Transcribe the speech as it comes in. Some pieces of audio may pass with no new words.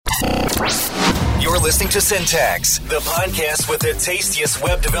listening to Syntax, the podcast with the tastiest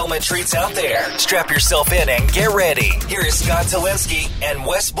web development treats out there. Strap yourself in and get ready. Here is Scott Talinsky and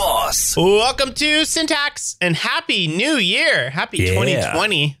Wes Boss. Welcome to Syntax and Happy New Year. Happy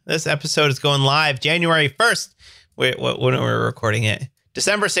 2020. This episode is going live January 1st. Wait, when are we recording it?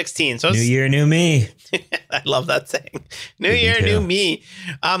 December 16th. So new year, new me. I love that saying. New year, new me.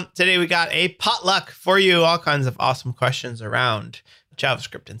 Today we got a potluck for you. All kinds of awesome questions around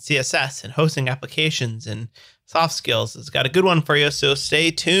JavaScript and CSS and hosting applications and soft skills. It's got a good one for you, so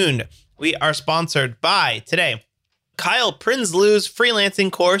stay tuned. We are sponsored by today Kyle Prinsloo's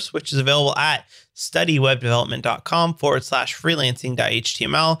freelancing course, which is available at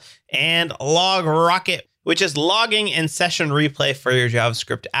studywebdevelopment.com/freelancing.html, and LogRocket, which is logging and session replay for your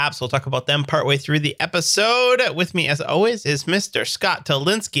JavaScript apps. We'll talk about them partway through the episode. With me, as always, is Mr. Scott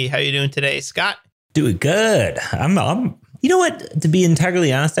Talinsky. How you doing today, Scott? Doing good. I'm. You know what? To be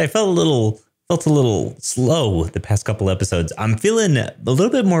entirely honest, I felt a little slow the past couple episodes. I'm feeling a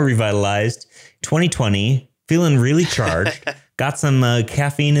little bit more revitalized. 2020, feeling really charged. Got some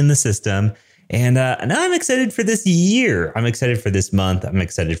caffeine in the system. And now I'm excited for this year. I'm excited for this month. I'm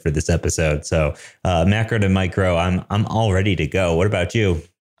excited for this episode. So macro to micro, I'm all ready to go. What about you?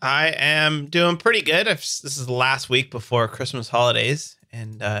 I am doing pretty good. This is the last week before Christmas holidays,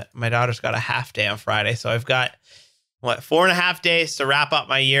 and my daughter's got a half day on Friday. So I've got, 4.5 days to wrap up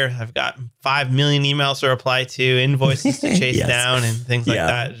my year. I've got 5 million emails to reply to, invoices to chase yes. down, and things like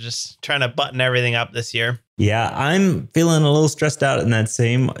that. Just trying to button everything up this year. Yeah, I'm feeling a little stressed out in that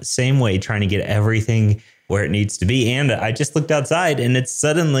same way, trying to get everything where it needs to be. And I just looked outside and it's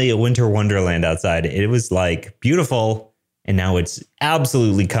suddenly a winter wonderland outside. It was like beautiful. And now it's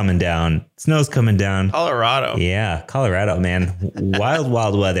absolutely coming down. Snow's coming down. Colorado. Yeah, Colorado, man.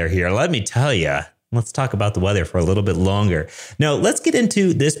 Wild weather here. Let me tell you. Let's talk about the weather for a little bit longer. Now, let's get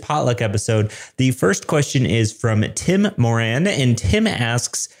into this potluck episode. The first question is from Tim Moran, and Tim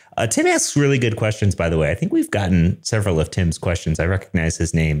asks really good questions, by the way. I think we've gotten several of Tim's questions. I recognize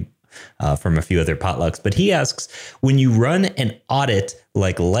his name from a few other potlucks, but he asks, when you run an audit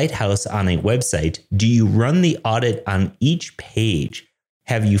like Lighthouse on a website, do you run the audit on each page?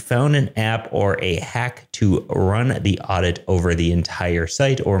 Have you found an app or a hack to run the audit over the entire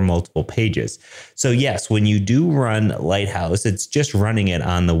site or multiple pages? So yes, when you do run Lighthouse, it's just running it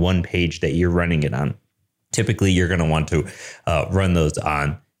on the one page that you're running it on. Typically, you're going to want to run those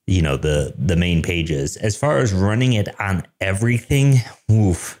on, the main pages. As far as running it on everything,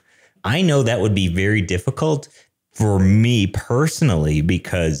 I know that would be very difficult for me personally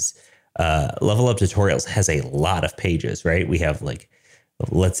because Level Up Tutorials has a lot of pages, right? We have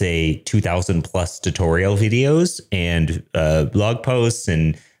let's say 2,000 plus tutorial videos and blog posts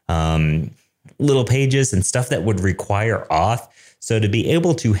and little pages and stuff that would require auth. So to be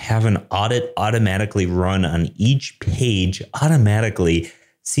able to have an audit automatically run on each page automatically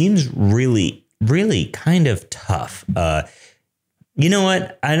seems really, really kind of tough. You know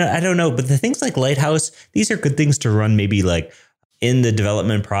what? I don't know. But the things like Lighthouse, these are good things to run maybe like in the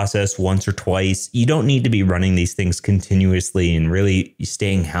development process once or twice. You don't need to be running these things continuously and really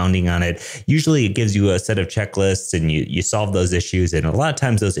hounding on it. Usually it gives you a set of checklists and you solve those issues. And a lot of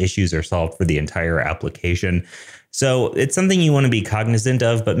times those issues are solved for the entire application. So it's something you want to be cognizant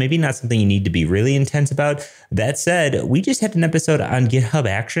of, but maybe not something you need to be really intense about. That said, we just had an episode on GitHub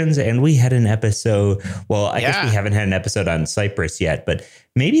Actions, and we had an episode, I guess we haven't had an episode on Cypress yet, but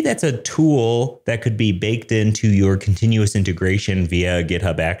maybe that's a tool that could be baked into your continuous integration via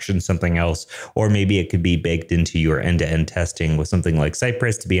GitHub Actions, something else, or maybe it could be baked into your end-to-end testing with something like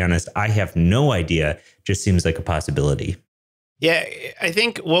Cypress. To be honest, I have no idea. Just seems like a possibility. Yeah, I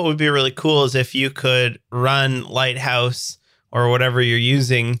think what would be really cool is if you could run Lighthouse or whatever you're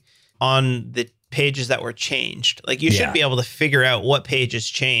using on the pages that were changed. Like you should be able to figure out what pages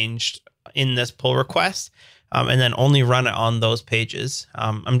changed in this pull request and then only run it on those pages.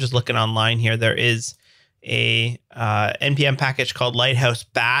 I'm just looking online here. There is a NPM package called Lighthouse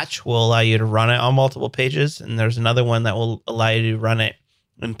Batch will allow you to run it on multiple pages. And there's another one that will allow you to run it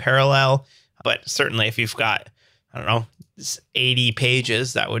in parallel. But certainly if you've got, 80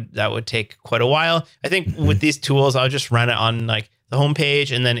 pages, that would take quite a while. I think with these tools, I'll just run it on like the home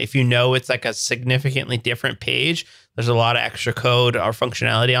page. And then if it's like a significantly different page, there's a lot of extra code or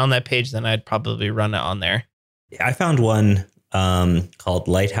functionality on that page, then I'd probably run it on there. I found one called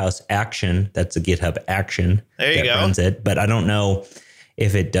Lighthouse Action. That's a GitHub action that runs it, but I don't know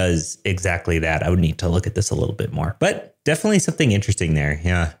if it does exactly that. I would need to look at this a little bit more, but definitely something interesting there.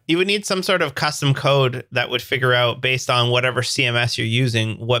 Yeah. You would need some sort of custom code that would figure out based on whatever CMS you're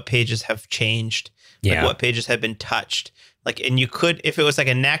using, what pages have changed, like what pages have been touched. Like, and you could, if it was like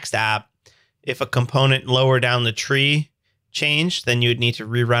a Next app, if a component lower down the tree changed, then you would need to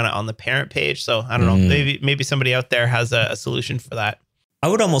rerun it on the parent page. So I don't know, maybe somebody out there has a solution for that. I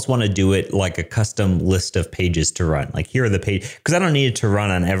would almost want to do it like a custom list of pages to run. Like here are the page, because I don't need it to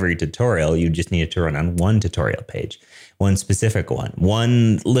run on every tutorial. You just need it to run on one tutorial page, one specific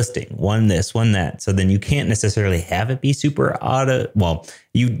one listing, one this, one that. So then you can't necessarily have it be super auto. Well,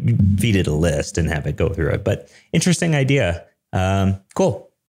 you feed it a list and have it go through it. But interesting idea. Cool.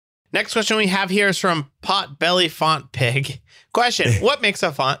 Next question we have here is from Potbelly Font Pig. Question: what makes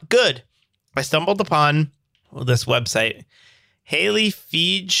a font good? I stumbled upon this website,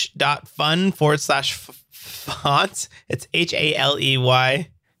 haleyfeege.fun/fonts. It's HALEY.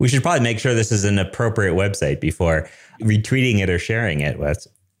 We should probably make sure this is an appropriate website before retweeting it or sharing it, Wes.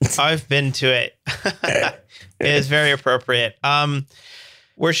 I've been to it. It is very appropriate.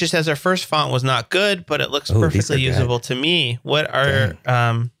 Where she says her first font was not good, but it looks perfectly usable to me. What are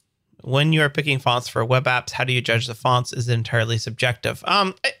when you are picking fonts for web apps, how do you judge the fonts? Is it entirely subjective?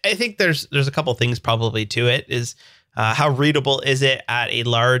 I think there's a couple things probably to it. Is how readable is it at a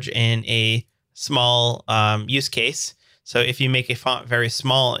large and a small use case? So if you make a font very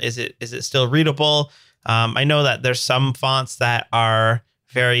small, is it still readable? I know that there's some fonts that are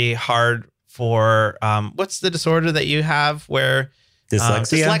very hard for what's the disorder that you have where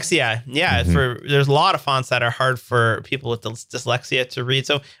dyslexia. Yeah, there's a lot of fonts that are hard for people with dyslexia to read.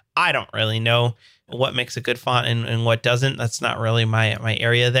 So I don't really know what makes a good font and what doesn't. That's not really my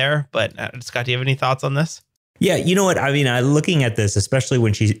area there. But Scott, do you have any thoughts on this? Yeah, you know what? I mean, looking at this, especially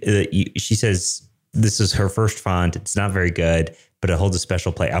when she says this is her first font, it's not very good, but it holds a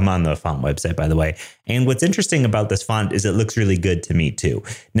special place. I'm on the font website, by the way. And what's interesting about this font is it looks really good to me, too.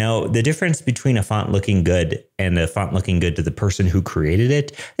 Now, the difference between a font looking good and a font looking good to the person who created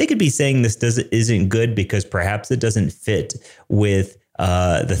it, they could be saying this isn't good because perhaps it doesn't fit with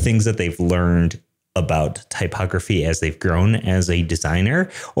the things that they've learned about typography as they've grown as a designer,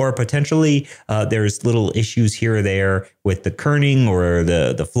 or potentially there's little issues here or there with the kerning or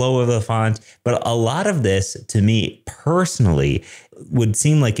the flow of the font. But a lot of this, to me personally, would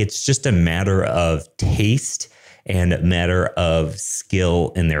seem like it's just a matter of taste and a matter of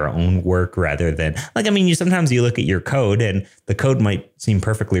skill in their own work rather than sometimes you look at your code and the code might seem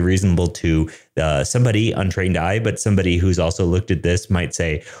perfectly reasonable to somebody untrained eye, but somebody who's also looked at this might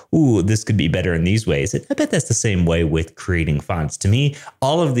say, ooh, this could be better in these ways. And I bet that's the same way with creating fonts. To me,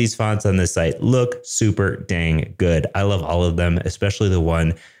 all of these fonts on this site look super dang good. I love all of them, especially the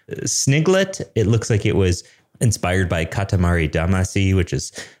one Sniglet. It looks like it was inspired by Katamari Damacy, which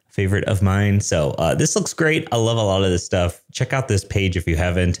is favorite of mine. So this looks great. I love a lot of this stuff. Check out this page if you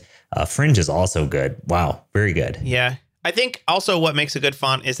haven't. Fringe is also good. Wow. Very good. Yeah. I think also what makes a good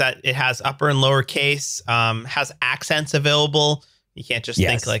font is that it has upper and lower case, has accents available. You can't just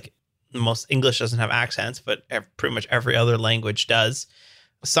think like most English doesn't have accents, but pretty much every other language does.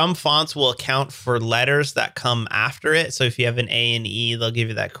 Some fonts will account for letters that come after it. So if you have an A and E, they'll give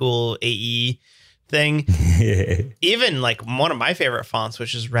you that cool AE thing. Even like one of my favorite fonts,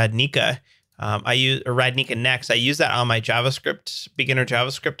 which is Radnica. I use Radnica Next. I use that on my JavaScript,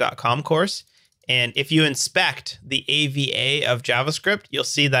 beginnerjavascript.com course. And if you inspect the AVA of JavaScript, you'll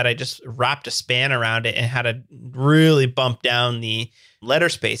see that I just wrapped a span around it and had to really bump down the letter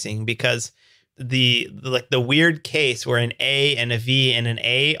spacing because the weird case where an A and a V and an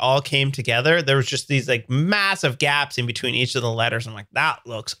A all came together, there was just these like massive gaps in between each of the letters. I'm like, that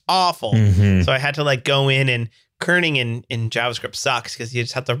looks awful. So I had to like go in, and kerning in JavaScript sucks because you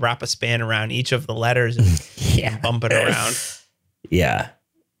just have to wrap a span around each of the letters and bump it around. Yeah.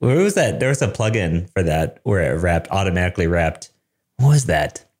 Where was that? There was a plugin for that where it automatically wrapped. What was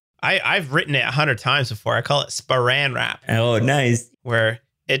that? I've written it 100 times before. I call it Sparan Wrap. Oh, nice. Where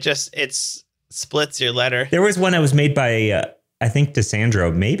it splits your letter. There was one that was made by, I think,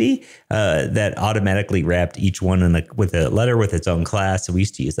 DeSandro, maybe, that automatically wrapped each one with a letter with its own class. So we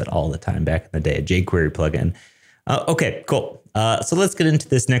used to use that all the time back in the day, a jQuery plugin. Okay, cool. So let's get into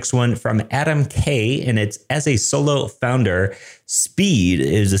this next one from Adam K. And it's, as a solo founder, speed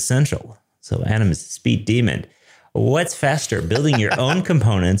is essential. So Adam is a speed demon. What's faster, building your own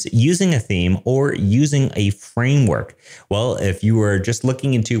components, using a theme, or using a framework? Well, if you were just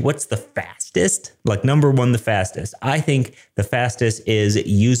looking into what's the fastest, like number one, the fastest, I think the fastest is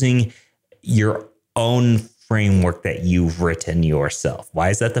using your own framework that you've written yourself. Why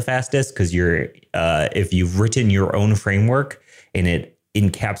is that the fastest? Because if you've written your own framework and it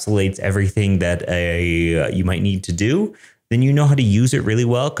encapsulates everything that you might need to do, then you know how to use it really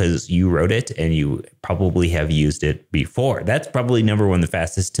well because you wrote it and you probably have used it before. That's probably number one, the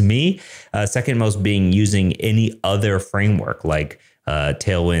fastest to me. Second most being using any other framework like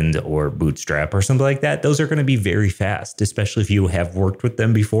Tailwind or Bootstrap or something like that, those are going to be very fast, especially if you have worked with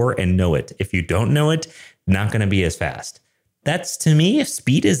them before and know it. If you don't know it, not going to be as fast. That's, to me,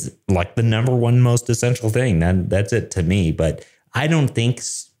 speed is like the number one most essential thing. That's it to me. But I don't think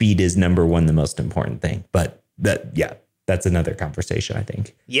speed is number one, the most important thing. But that's another conversation, I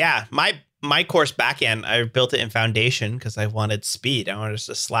think. Yeah, my course backend, I built it in Foundation because I wanted speed. I wanted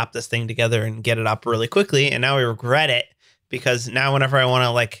to slap this thing together and get it up really quickly. And now I regret it because now whenever I want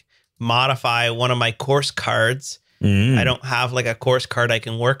to like modify one of my course cards, I don't have like a course card I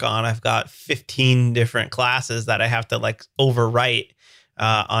can work on. I've got 15 different classes that I have to like overwrite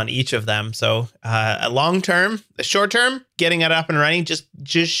on each of them. So a long term, a short term, getting it up and running, just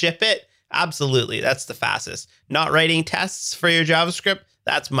ship it. Absolutely. That's the fastest. Not writing tests for your JavaScript.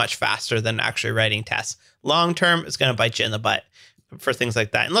 That's much faster than actually writing tests. Long term, it's going to bite you in the butt for things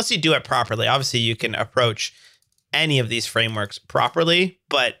like that. Unless you do it properly. Obviously, you can approach any of these frameworks properly.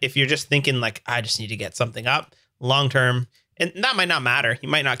 But if you're just thinking like, I just need to get something up, long term, and that might not matter. You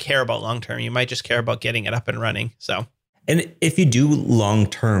might not care about long term. You might just care about getting it up and running. So, and if you do long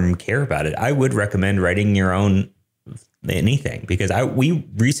term care about it, I would recommend writing your own anything, because we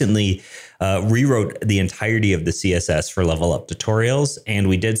recently rewrote the entirety of the CSS for Level Up tutorials, and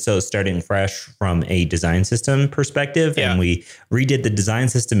we did so starting fresh from a design system perspective. Yeah. And we redid the design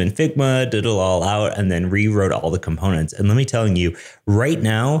system in Figma, did it all out, and then rewrote all the components. And let me tell you, right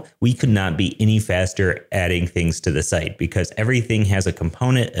now, we could not be any faster adding things to the site because everything has a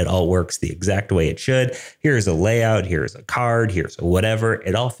component. It all works the exact way it should. Here's a layout, here's a card, here's a whatever.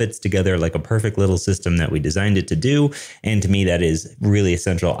 It all fits together like a perfect little system that we designed it to do. And to me, that is really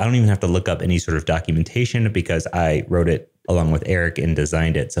essential. I don't even have to look up any sort of documentation because I wrote it along with Eric and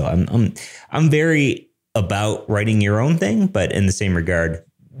designed it. So I'm very about writing your own thing, but in the same regard,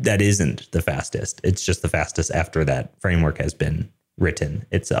 that isn't the fastest. It's just the fastest after that framework has been written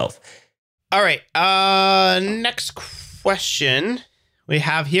itself. All right. Next question we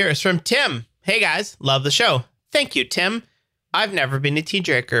have here is from Tim. Hey guys, love the show. Thank you, Tim. I've never been a tea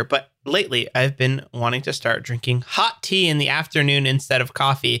drinker, but lately I've been wanting to start drinking hot tea in the afternoon instead of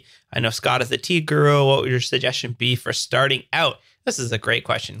coffee. I know Scott is a tea guru. What would your suggestion be for starting out? This is a great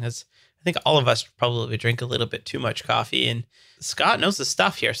question because I think all of us probably drink a little bit too much coffee, and Scott knows the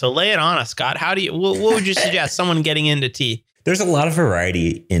stuff here. So lay it on us, Scott. What would you suggest someone getting into tea? There's a lot of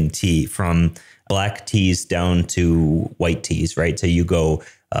variety in tea, from black teas down to white teas, right? So you go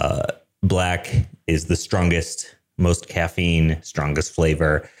black is the strongest, most caffeine, strongest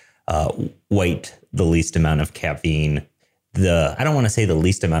flavor. White, the least amount of caffeine. I don't want to say the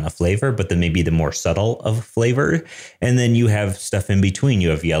least amount of flavor, but maybe the more subtle of flavor. And then you have stuff in between.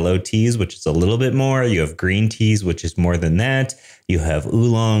 You have yellow teas, which is a little bit more. You have green teas, which is more than that. You have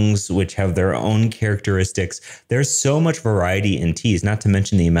oolongs, which have their own characteristics. There's so much variety in teas, not to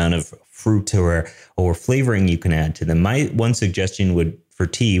mention the amount of fruit or flavoring you can add to them. My one suggestion for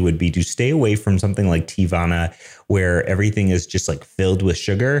tea would be to stay away from something like Teavana, where everything is just like filled with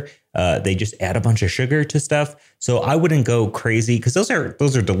sugar. They just add a bunch of sugar to stuff. So I wouldn't go crazy, because those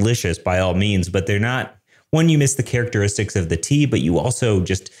are delicious by all means, but they're not. One, you miss the characteristics of the tea, but you also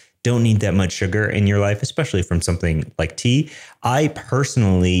just don't need that much sugar in your life, especially from something like tea. I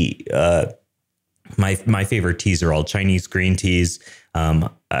personally, my favorite teas are all Chinese green teas.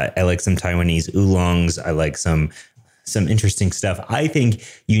 I like some Taiwanese oolongs. I like some interesting stuff. I think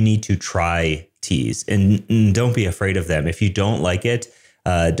you need to try teas and don't be afraid of them. If you don't like it,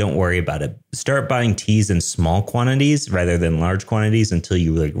 don't worry about it. Start buying teas in small quantities rather than large quantities until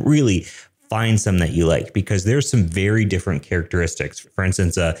you like really find some that you like, because there's some very different characteristics. For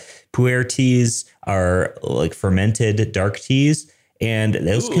instance, pu'er teas are like fermented dark teas, and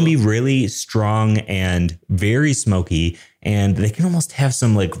those can be really strong and very smoky, and they can almost have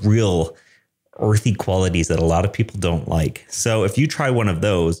some like real earthy qualities that a lot of people don't like. So if you try one of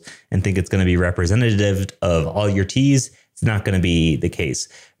those and think it's going to be representative of all your teas, it's not going to be the case.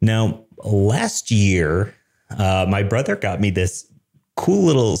 Now, last year, my brother got me this cool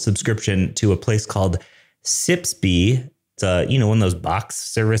little subscription to a place called Sipsby. It's one of those box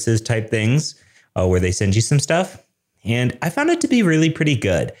services type things where they send you some stuff. And I found it to be really pretty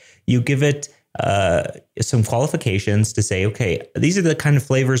good. You give it some qualifications to say, okay, these are the kind of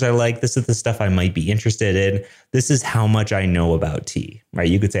flavors I like. This is the stuff I might be interested in. This is how much I know about tea, right?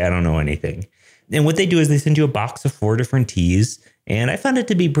 You could say, I don't know anything. And what they do is they send you a box of 4 different teas. And I found it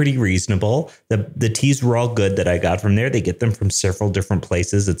to be pretty reasonable. The teas were all good that I got from there. They get them from several different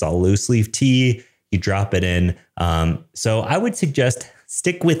places. It's all loose leaf tea. You drop it in. So I would suggest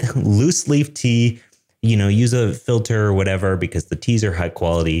stick with loose leaf tea. use a filter or whatever because the teas are high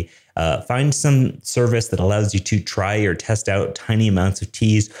quality. Find some service that allows you to try or test out tiny amounts of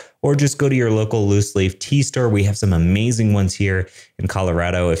teas, or just go to your local loose leaf tea store. We have some amazing ones here in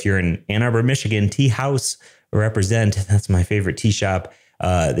Colorado. If you're in Ann Arbor, Michigan, Tea House represent. That's my favorite tea shop.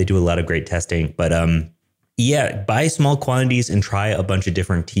 They do a lot of great testing, but buy small quantities and try a bunch of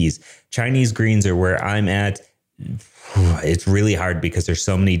different teas. Chinese greens are where I'm at. It's really hard because there's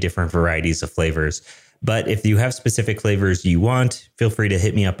so many different varieties of flavors. But if you have specific flavors you want, feel free to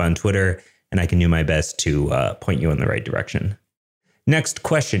hit me up on Twitter and I can do my best to point you in the right direction. Next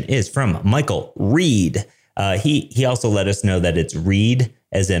question is from Michael Reed. He also let us know that it's read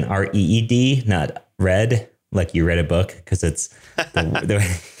as in REED, not read, like you read a book, because it's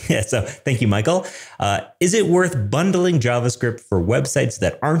yeah. So thank you, Michael. Is it worth bundling JavaScript for websites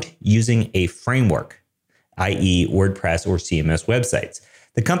that aren't using a framework, i.e. WordPress or CMS websites?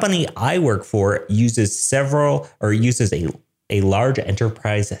 The company I work for uses a large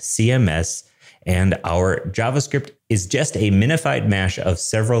enterprise CMS, and our JavaScript is just a minified mash of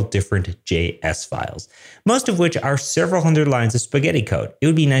several different JS files, most of which are several hundred lines of spaghetti code. It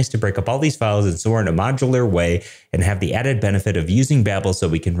would be nice to break up all these files and store in a modular way and have the added benefit of using Babel so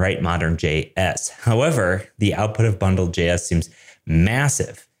we can write modern JS. However, the output of bundled JS seems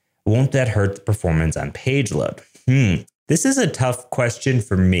massive. Won't that hurt the performance on page load? This is a tough question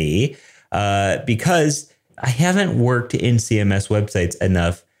for me because I haven't worked in CMS websites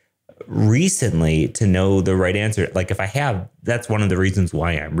enough recently to know the right answer. Like if I have, that's one of the reasons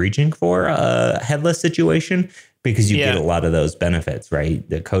why I'm reaching for a headless situation, because you get a lot of those benefits, right?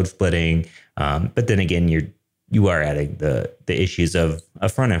 The code splitting. But then again, you are adding the issues of a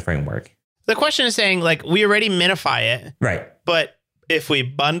front end framework. The question is saying like, we already minify it. Right. But if we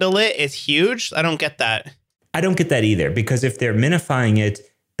bundle it, it's huge. I don't get that. I don't get that either, because if they're minifying it,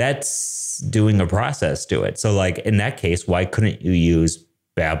 that's doing a process to it. So like in that case, why couldn't you use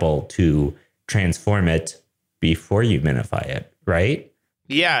Babel to transform it before you minify it, right?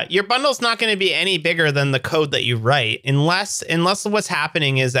 Yeah, your bundle's not going to be any bigger than the code that you write, unless what's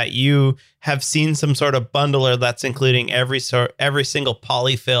happening is that you have seen some sort of bundler that's including every single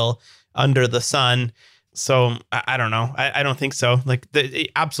polyfill under the sun. So I don't know. I don't think so. Like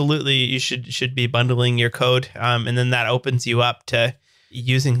absolutely, you should be bundling your code, and then that opens you up to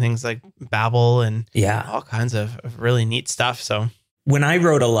using things like Babel and all kinds of really neat stuff. So when I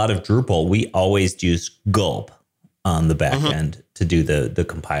wrote a lot of Drupal, we always used Gulp on the back end to do the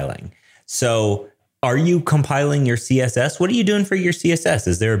compiling. So are you compiling your CSS? What are you doing for your CSS?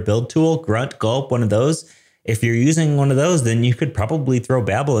 Is there a build tool, Grunt, Gulp, one of those? If you're using one of those, then you could probably throw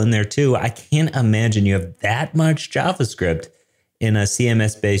Babel in there too. I can't imagine you have that much JavaScript in a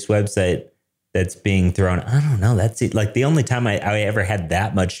CMS-based website that's being thrown. I don't know. That's it. Like the only time I ever had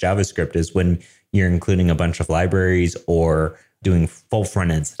that much JavaScript is when you're including a bunch of libraries or doing full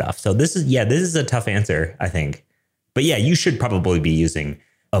front end stuff. So this is a tough answer, I think. But yeah, you should probably be using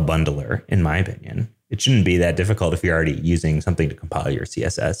a bundler, in my opinion. It shouldn't be that difficult if you're already using something to compile your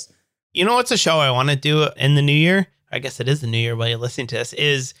CSS. You know what's a show I want to do in the new year? I guess it is the new year while you're listening to this,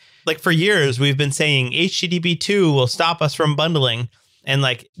 is like for years we've been saying HTTP2 will stop us from bundling. And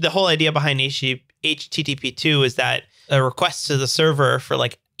like the whole idea behind HTTP2 is that a request to the server for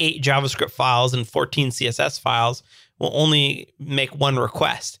like 8 JavaScript files and 14 CSS files will only make one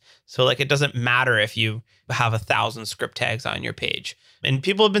request. So like it doesn't matter if you have 1,000 script tags on your page. And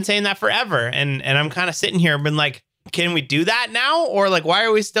people have been saying that forever. And I'm kind of sitting here and been like, can we do that now? Or like, why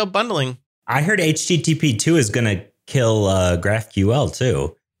are we still bundling? I heard HTTP2 is going to kill GraphQL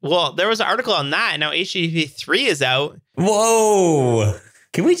too. Well, there was an article on that. And now HTTP3 is out. Whoa.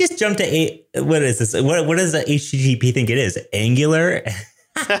 Can we just jump to what is this? What does the HTTP think it is? Angular?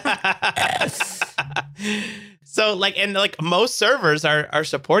 So like, and like most servers are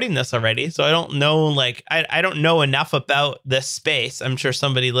supporting this already. So I don't know, like, I don't know enough about this space. I'm sure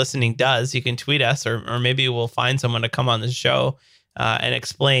somebody listening does. You can tweet us or maybe we'll find someone to come on the show and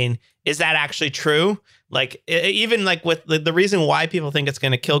explain, is that actually true? Like even like with the reason why people think it's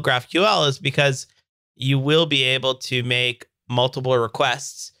going to kill GraphQL is because you will be able to make multiple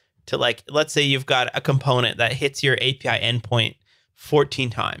requests to like, let's say you've got a component that hits your API endpoint 14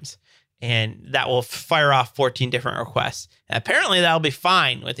 times. And that will fire off 14 different requests. And apparently that'll be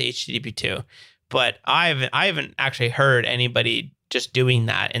fine with HTTP2. But I haven't actually heard anybody just doing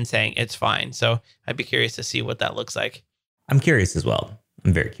that and saying it's fine. So I'd be curious to see what that looks like. I'm curious as well.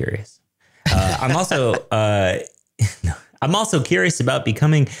 I'm very curious. I'm also curious about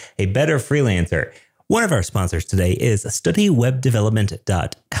becoming a better freelancer. One of our sponsors today is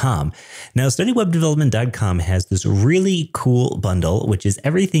StudyWebDevelopment.com. Now, StudyWebDevelopment.com has this really cool bundle, which is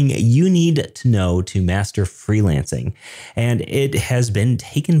everything you need to know to master freelancing. And it has been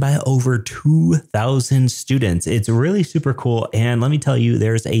taken by over 2,000 students. It's really super cool. And let me tell you,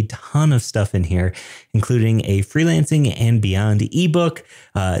 there's a ton of stuff in here, including a freelancing and beyond ebook,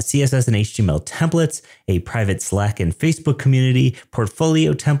 CSS and HTML templates, a private Slack and Facebook community,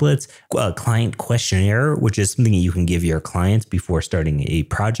 portfolio templates, a client questionnaire, which is something that you can give your clients before starting a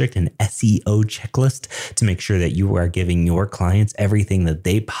project, an SEO checklist to make sure that you are giving your clients everything that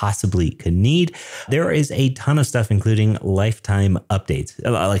they possibly could need. There is a ton of stuff, including lifetime updates.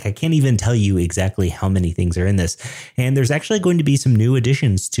 Like, I can't even tell you exactly how many things are in this. And there's actually going to be some new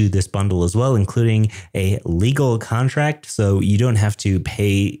additions to this bundle as well, including a legal contract. So you don't have to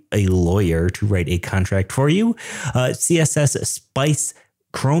pay a lawyer to write a contract for you. CSS Spice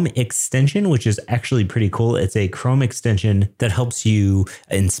Chrome extension, which is actually pretty cool. It's a Chrome extension that helps you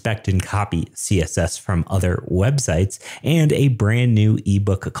inspect and copy CSS from other websites, and a brand new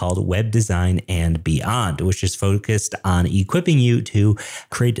ebook called Web Design and Beyond, which is focused on equipping you to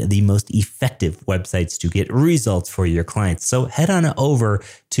create the most effective websites to get results for your clients. So head on over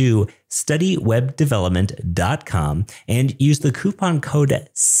to StudyWebDevelopment.com and use the coupon code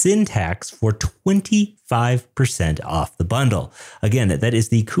SYNTAX for 25% off the bundle. Again, that is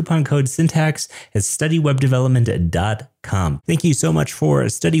the coupon code SYNTAX at StudyWebDevelopment.com. Thank you so much for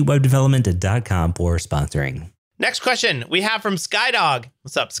StudyWebDevelopment.com for sponsoring. Next question we have from Skydog.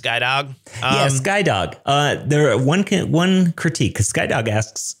 What's up, Skydog? Yeah, Skydog. There one critique, because Skydog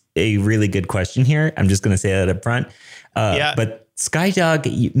asks a really good question here. I'm just going to say that up front. But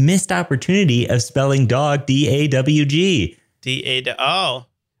Skydog, missed opportunity of spelling dog, D-A-W-G. Oh,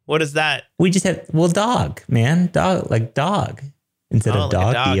 what is that? We just have, dog, man. Dog, like dog. Instead of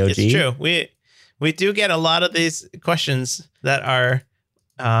dog, D-O-G. It's true. We do get a lot of these questions that are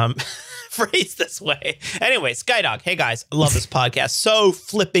phrased this way. Anyway, Skydog, hey guys, I love this podcast so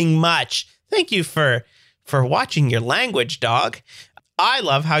flipping much. Thank you for watching your language, dog. I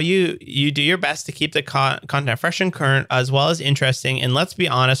love how you do your best to keep the content fresh and current, as well as interesting, and let's be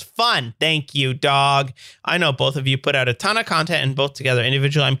honest, fun. Thank you, dog. I know both of you put out a ton of content and both together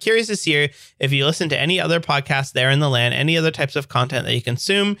individually. I'm curious to see if you listen to any other podcasts there in the land, any other types of content that you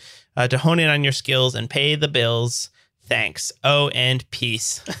consume to hone in on your skills and pay the bills. Thanks. Oh, and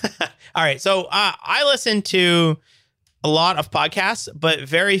peace. All right. So I listen to a lot of podcasts, but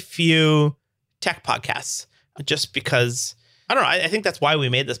very few tech podcasts, just because... I don't know. I think that's why we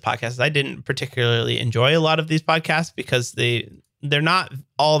made this podcast. I didn't particularly enjoy a lot of these podcasts because they're not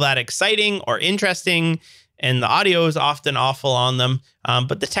all that exciting or interesting, and the audio is often awful on them.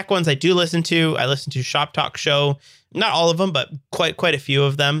 But the tech ones I do listen to. I listen to Shop Talk Show. Not all of them, but quite a few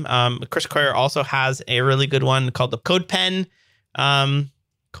of them. Chris Coyer also has a really good one called the CodePen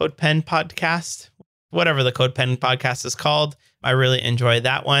podcast. Whatever the CodePen podcast is called. I really enjoy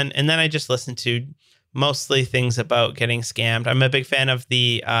that one. And then I just listen to mostly things about getting scammed. I'm a big fan of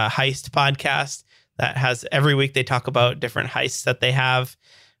the Heist podcast that has every week they talk about different heists that they have.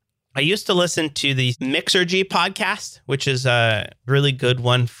 I used to listen to the Mixergy podcast, which is a really good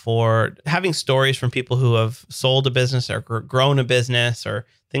one for having stories from people who have sold a business or grown a business or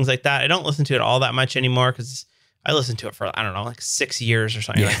things like that. I don't listen to it all that much anymore because I listened to it for, like 6 years or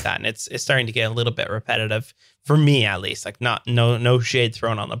something like that. And it's starting to get a little bit repetitive for me, at least. Like no shade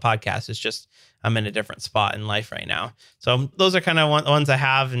thrown on the podcast. It's just, I'm in a different spot in life right now. So those are kind of ones I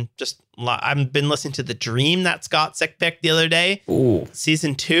have. And just, I've been listening to The Dream that Scott Sick picked the other day. Ooh.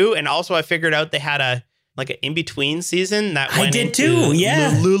 Season 2. And also I figured out they had an in-between season that went into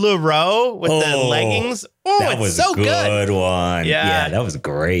LuLaRoe with the leggings. Oh, that was so a good one. Yeah, that was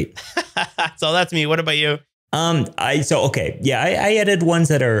great. So that's me. What about you? I added ones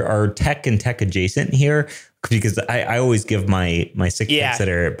that are tech and tech adjacent here because I always give my sick picks that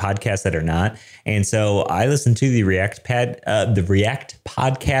are podcasts that are not. And so I listened to the React podcast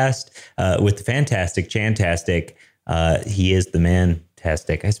with the fantastic Chantastic. He is the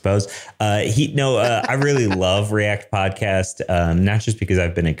man-tastic, I suppose. I really love React podcast, not just because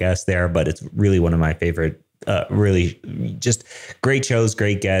I've been a guest there, but it's really one of my favorite. Really just great shows,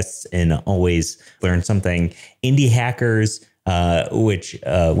 great guests, and always learn something. Indie Hackers, which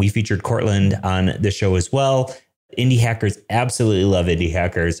we featured Cortland on the show as well. Indie Hackers, absolutely love Indie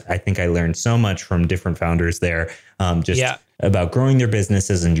Hackers. I think I learned so much from different founders there, about growing their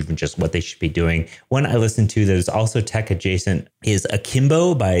businesses and even just what they should be doing. One I listened to that is also tech adjacent is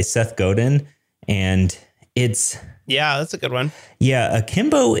Akimbo by Seth Godin. And that's a good one. Yeah,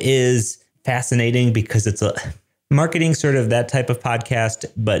 Akimbo is fascinating because it's marketing sort of that type of podcast,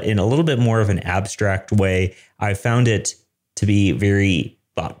 but in a little bit more of an abstract way. I found it to be very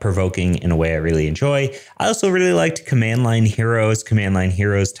thought-provoking in a way I really enjoy. I also really liked Command Line Heroes. Command Line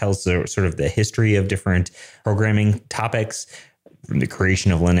Heroes tells sort of the history of different programming topics, from the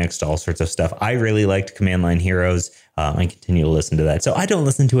creation of Linux to all sorts of stuff. I really liked Command Line Heroes. I continue to listen to that. So I don't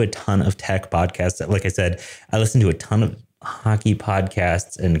listen to a ton of tech podcasts. Like I said, I listen to a ton of hockey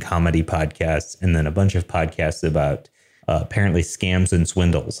podcasts and comedy podcasts, and then a bunch of podcasts about apparently scams and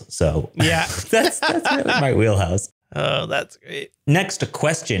swindles. So yeah, that's really my wheelhouse. Oh, that's great. Next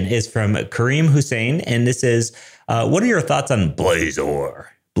question is from Kareem Hussein, and this is, what are your thoughts on Blazor?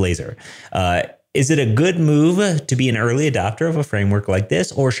 Is it a good move to be an early adopter of a framework like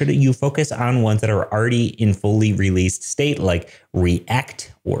this, or should you focus on ones that are already in fully released state like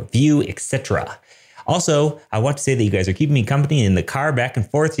React or Vue, etc.? Also, I want to say that you guys are keeping me company in the car back and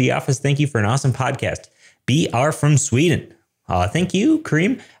forth to the office. Thank you for an awesome podcast. BR from Sweden. Thank you,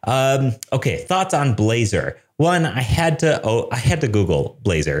 Kareem. Okay, thoughts on Blazor. One, I had to Google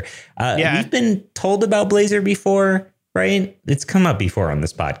Blazor. We've been told about Blazor before, right? It's come up before on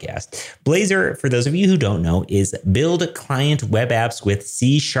this podcast. Blazor, for those of you who don't know, is build client web apps with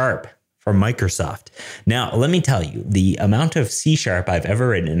C# from Microsoft. Now, let me tell you, the amount of C# I've ever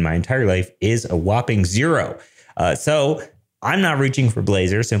written in my entire life is a whopping 0. So I'm not reaching for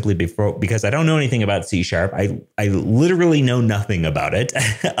Blazor simply because I don't know anything about C#. I literally know nothing about it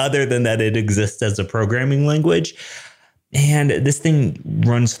other than that it exists as a programming language. And this thing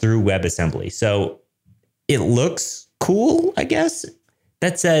runs through WebAssembly. So it looks cool, I guess.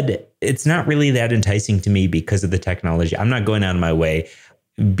 That said, it's not really that enticing to me because of the technology. I'm not going out of my way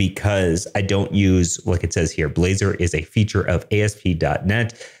because I don't use, like it says here, Blazor is a feature of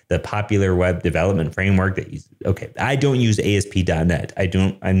ASP.NET, the popular web development framework I don't use ASP.NET.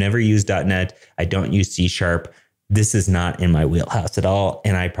 I never use .NET. I don't use C#. This is not in my wheelhouse at all,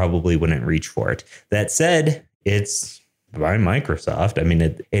 and I probably wouldn't reach for it. That said, it's by Microsoft. I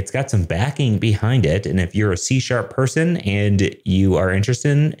mean, it's got some backing behind it. And if you're a C# person and you are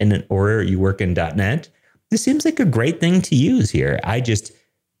interested in it, or you work in .NET, this seems like a great thing to use here. I just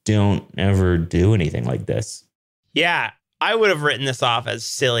don't ever do anything like this. Yeah, I would have written this off as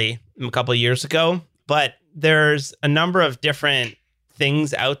silly a couple of years ago, but there's a number of different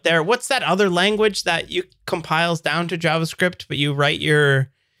things out there. What's that other language that you compiles down to JavaScript, but you write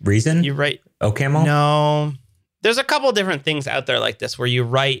your... Reason? You write... OCaml? No. There's a couple of different things out there like this where you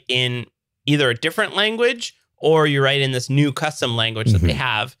write in either a different language or you write in this new custom language that they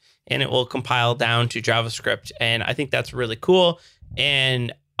have, and it will compile down to JavaScript. And I think that's really cool.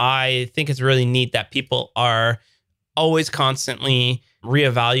 And I think it's really neat that people are always constantly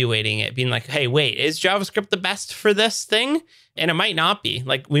reevaluating it, being like, hey, wait, is JavaScript the best for this thing? And it might not be.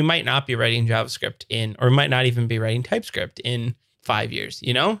 Like, we might not be writing JavaScript or might not even be writing TypeScript in 5 years,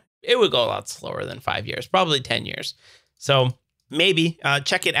 you know? It would go a lot slower than 5 years, probably 10 years. So maybe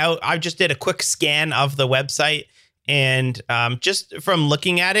check it out. I just did a quick scan of the website, and just from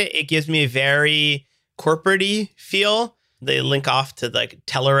looking at it, it gives me a very corporate-y feel. They link off to like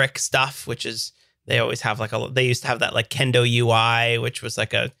Telerik stuff, which is, they always have they used to have that like Kendo UI, which was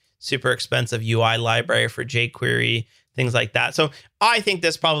like a super expensive UI library for jQuery, things like that. So I think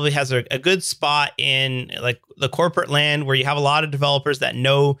this probably has a good spot in like the corporate land where you have a lot of developers that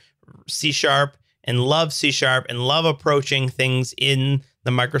know C# and love C# and love approaching things in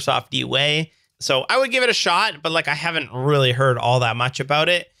the Microsoft way. So I would give it a shot, but like I haven't really heard all that much about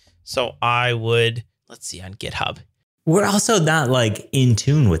it. So I would, let's see on GitHub. We're also not like in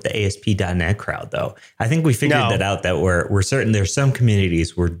tune with the ASP.NET crowd, though. I think we figured that out, that we're certain there's some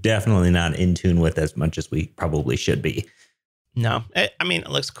communities we're definitely not in tune with as much as we probably should be. No, I mean, it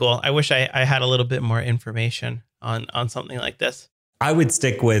looks cool. I wish I had a little bit more information on something like this. I would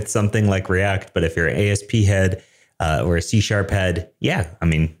stick with something like React, but if you're an ASP head or a C# head, yeah, I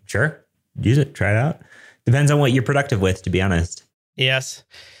mean, sure, use it, try it out. Depends on what you're productive with, to be honest. Yes.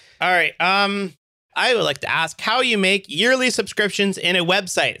 All right. I would like to ask how you make yearly subscriptions in a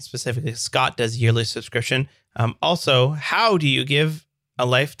website. Specifically, Scott does yearly subscription. Also, how do you give a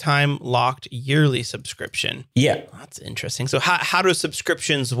lifetime locked yearly subscription? Yeah. That's interesting. So how do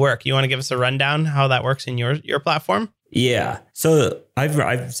subscriptions work? You want to give us a rundown how that works in your platform? Yeah. So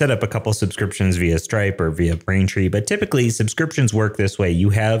I've set up a couple subscriptions via Stripe or via Braintree, but typically subscriptions work this way. You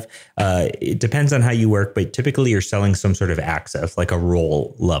have, it depends on how you work, but typically you're selling some sort of access, like a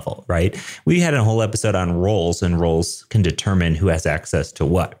role level, right? We had a whole episode on roles, and roles can determine who has access to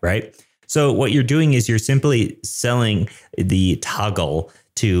what, right? So what you're doing is you're simply selling the toggle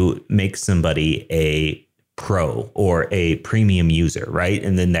to make somebody a pro or a premium user, right?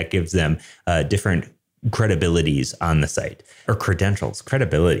 And then that gives them different credibilities on the site, or credentials,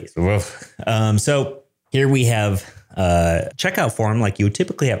 credibilities. So here we have a checkout form like you would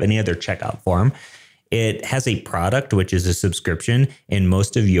typically have any other checkout form. It has a product, which is a subscription in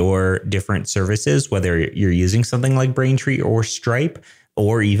most of your different services, whether you're using something like Braintree or Stripe,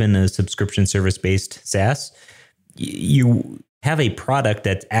 or even a subscription service-based SaaS. You have a product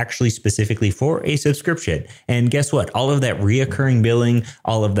that's actually specifically for a subscription. And guess what? All of that reoccurring billing,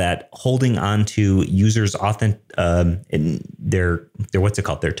 all of that holding on to users' in their what's it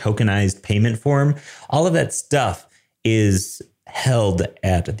called? Their tokenized payment form. All of that stuff is held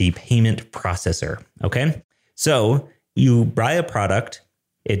at the payment processor. Okay. So you buy a product,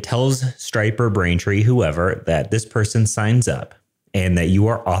 it tells Stripe or Braintree, whoever, that this person signs up and that you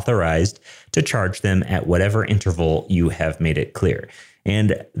are authorized to charge them at whatever interval you have made it clear.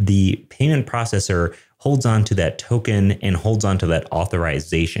 And the payment processor holds on to that token and holds on to that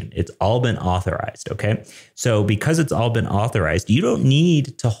authorization. It's all been authorized, okay? So because it's all been authorized, you don't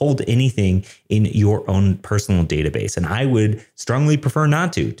need to hold anything in your own personal database. And I would strongly prefer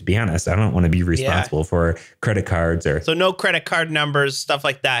not to be honest. I don't want to be responsible for credit cards or... So no credit card numbers, stuff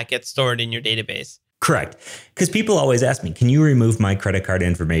like that gets stored in your database. Correct. Because people always ask me, can you remove my credit card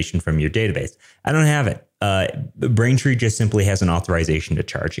information from your database? I don't have it. Braintree just simply has an authorization to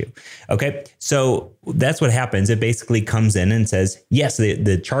charge you. Okay. So that's what happens. It basically comes in and says, yes,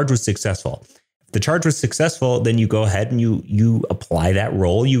 the charge was successful. If the charge was successful, then you go ahead and you apply that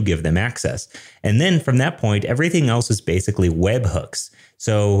role, you give them access. And then from that point, everything else is basically webhooks.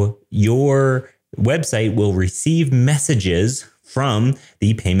 So your website will receive messages from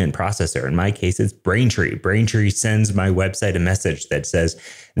the payment processor. In my case, it's Braintree. Braintree sends my website a message that says,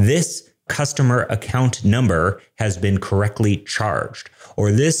 this customer account number has been correctly charged,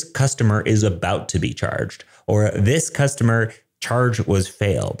 or this customer is about to be charged, or this customer charge was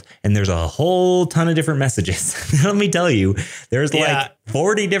failed. And there's a whole ton of different messages. Let me tell you, there's like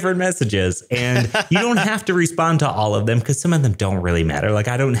 40 different messages, and you don't have to respond to all of them because some of them don't really matter. Like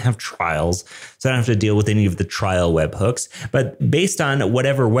I don't have trials, so I don't have to deal with any of the trial webhooks. But based on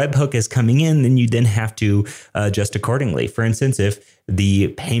whatever webhook is coming in, then you then have to adjust accordingly. For instance, if the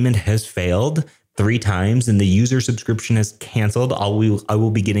payment has failed 3 times and the user subscription is canceled, I will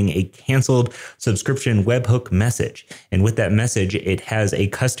be getting a canceled subscription webhook message. And with that message, it has a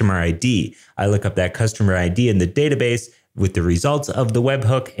customer ID. I look up that customer ID in the database with the results of the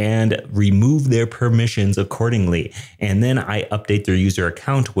webhook and remove their permissions accordingly. And then I update their user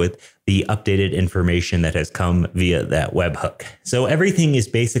account with the updated information that has come via that webhook. So everything is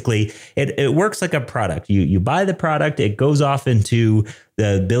basically, it works like a product. You buy the product, it goes off into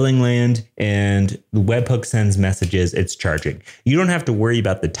the billing land, and the webhook sends messages, it's charging. You don't have to worry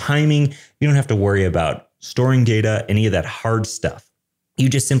about the timing. You don't have to worry about storing data, any of that hard stuff. You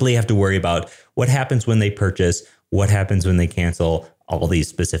just simply have to worry about what happens when they purchase, what happens when they cancel, all these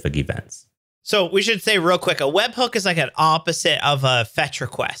specific events. So we should say real quick, a webhook is like an opposite of a fetch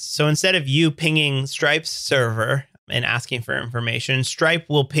request. So instead of you pinging Stripe's server and asking for information, Stripe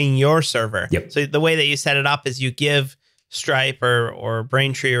will ping your server. Yep. So the way that you set it up is you give Stripe or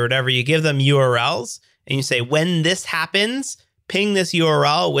Braintree or whatever, you give them URLs and you say, when this happens, ping this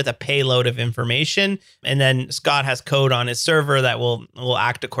URL with a payload of information. And then Scott has code on his server that will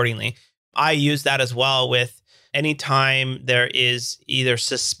act accordingly. I use that as well with anytime there is either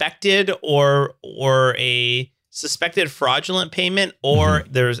suspected or a suspected fraudulent payment, or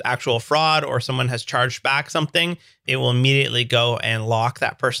there's actual fraud, or someone has charged back something, it will immediately go and lock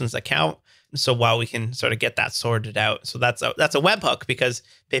that person's account. So while we can sort of get that sorted out. So that's a webhook, because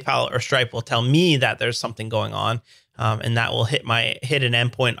PayPal or Stripe will tell me that there's something going on, and that will hit an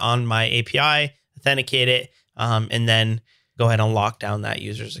endpoint on my API, authenticate it, and then go ahead and lock down that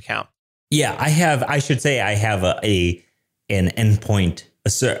user's account. Yeah, I have an endpoint,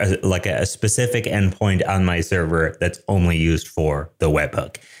 like a specific endpoint on my server that's only used for the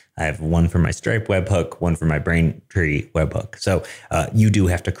webhook. I have one for my Stripe webhook, one for my Braintree webhook. So you do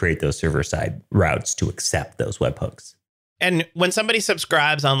have to create those server-side routes to accept those webhooks. And when somebody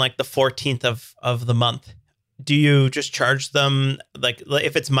subscribes on like the 14th of the month, do you just charge them, like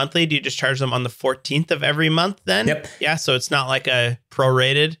if it's monthly, do you just charge them on the 14th of every month then? Yep. Yeah, so it's not like a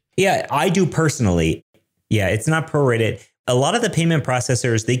prorated? Yeah, I do personally. Yeah, it's not prorated. A lot of the payment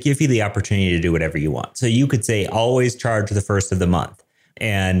processors, they give you the opportunity to do whatever you want. So you could say always charge the first of the month.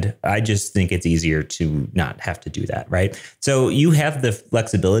 And I just think it's easier to not have to do that, right? So you have the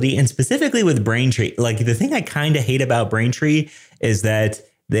flexibility, and specifically with Braintree, like the thing I kind of hate about Braintree is that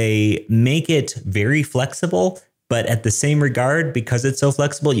they make it very flexible, but at the same regard, because it's so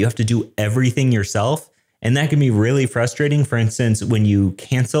flexible, you have to do everything yourself. And that can be really frustrating. For instance, when you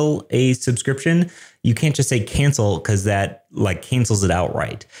cancel a subscription, you can't just say cancel because that like cancels it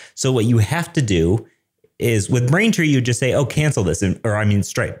outright. So what you have to do is with Braintree, you just say, oh, cancel this.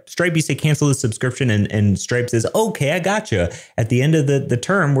 Stripe. Stripe, you say cancel the subscription and Stripe says, okay, I gotcha. At the end of the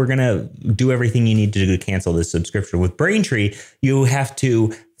term, we're going to do everything you need to do to cancel this subscription. With Braintree, you have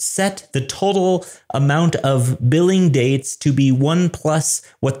to set the total amount of billing dates to be 1 plus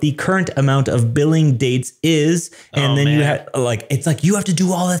what the current amount of billing dates is. And you have it's like you have to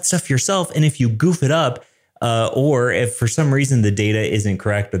do all that stuff yourself. And if you goof it up, or if for some reason the data isn't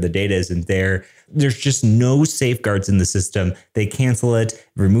correct or the data isn't there, there's just no safeguards in the system. They cancel it,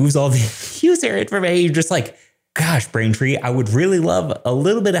 removes all the user information. You're just like, gosh, Braintree, I would really love a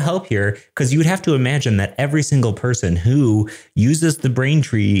little bit of help here, because you would have to imagine that every single person who uses the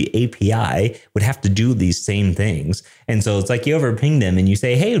Braintree API would have to do these same things. And so it's like you ever ping them and you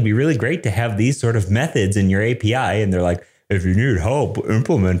say, hey, it'd be really great to have these sort of methods in your API. And they're like, if you need help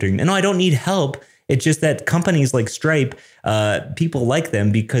implementing. And no, I don't need help. It's just that companies like Stripe, people like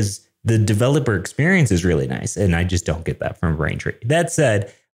them because the developer experience is really nice. And I just don't get that from Braintree. That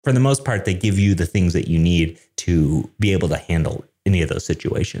said, for the most part, they give you the things that you need to be able to handle any of those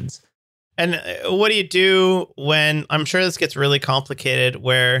situations. And what do you do when, I'm sure this gets really complicated,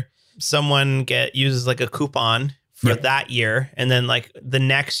 where someone uses like a coupon for that year, and then like the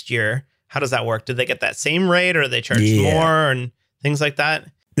next year, how does that work? Do they get that same rate, or they charge more and things like that?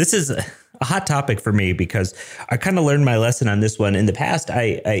 This is a hot topic for me because I kind of learned my lesson on this one. In the past,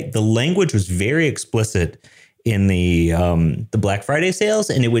 the language was very explicit in the Black Friday sales,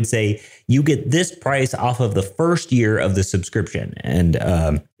 and it would say you get this price off of the first year of the subscription. And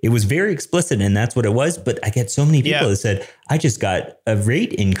it was very explicit, and that's what it was. But I get so many people that said, I just got a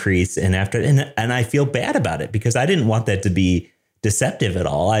rate increase, and I feel bad about it because I didn't want that to be deceptive at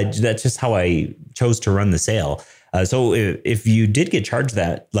all. That's just how I chose to run the sale. So if you did get charged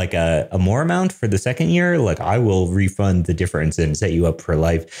that, like a more amount for the second year, like I will refund the difference and set you up for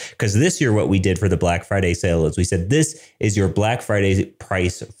life. Because this year, what we did for the Black Friday sale is we said, this is your Black Friday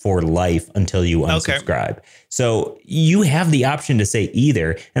price for life until you unsubscribe. Okay. So you have the option to say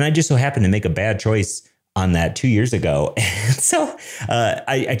either. And I just so happened to make a bad choice on that 2 years ago. And so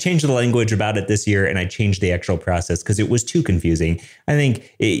I changed the language about it this year, and I changed the actual process because it was too confusing. I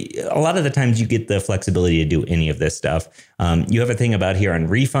think a lot of the times you get the flexibility to do any of this stuff. You have a thing about here on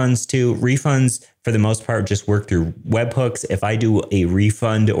refunds too. Refunds, for the most part, just work through webhooks. If I do a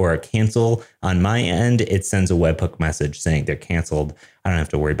refund or a cancel on my end, it sends a webhook message saying they're canceled. I don't have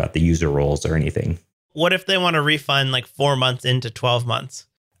to worry about the user roles or anything. What if they want to refund like 4 months into 12 months?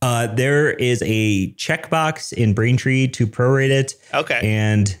 There is a checkbox in Braintree to prorate it. Okay.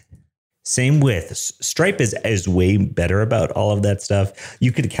 And same with Stripe is way better about all of that stuff.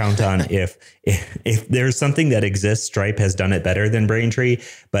 You could count on if there's something that exists, Stripe has done it better than Braintree.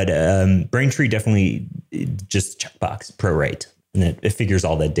 But Braintree definitely just checkbox prorate. And it figures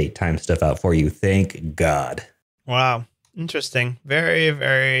all that date time stuff out for you. Thank God. Wow. Interesting. Very,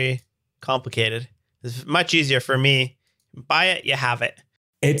 very complicated. It's much easier for me. Buy it, you have it.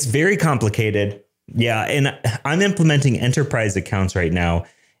 It's very complicated. Yeah. And I'm implementing enterprise accounts right now.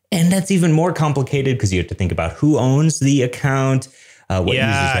 And that's even more complicated because you have to think about who owns the account, what users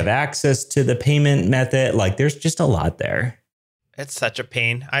have access to the payment method. Like there's just a lot there. It's such a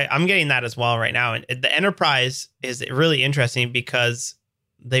pain. I'm getting that as well right now. And the enterprise is really interesting because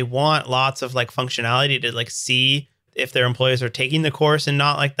they want lots of like functionality to like see if their employees are taking the course and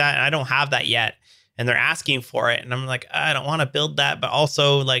not like that. And I don't have that yet. And they're asking for it. And I'm like, I don't want to build that. But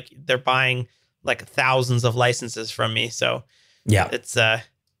also like they're buying like thousands of licenses from me. So yeah, it's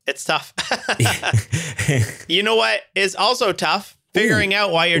tough. You know what is also tough? Figuring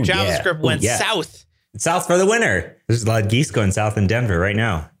out why your JavaScript went south. It's south for the winter. There's a lot of geese going south in Denver right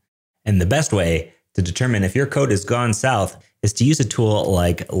now. And the best way to determine if your code has gone south is to use a tool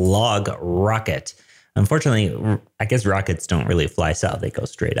like LogRocket. Unfortunately, I guess rockets don't really fly south. They go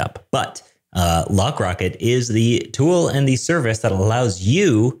straight up. But LogRocket is the tool and the service that allows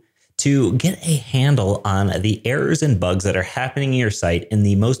you to get a handle on the errors and bugs that are happening in your site in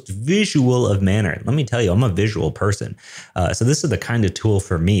the most visual of manner. Let me tell you, I'm a visual person. So this is the kind of tool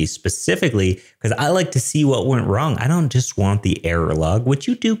for me specifically because I like to see what went wrong. I don't just want the error log, which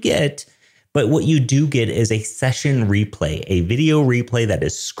you do get. But what you do get is a session replay, a video replay that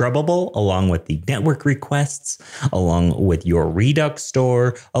is scrubbable along with the network requests, along with your Redux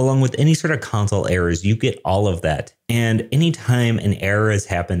store, along with any sort of console errors. You get all of that. And anytime an error has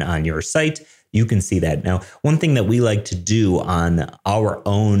happened on your site, you can see that. Now, one thing that we like to do on our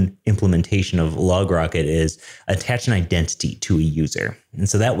own implementation of LogRocket is attach an identity to a user. And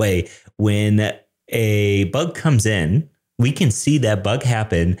so that way, when a bug comes in, we can see that bug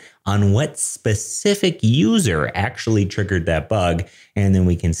happen on what specific user actually triggered that bug. And then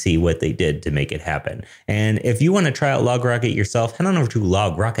we can see what they did to make it happen. And if you want to try out LogRocket yourself, head on over to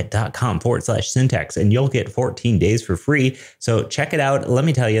logrocket.com/syntax and you'll get 14 days for free. So check it out. Let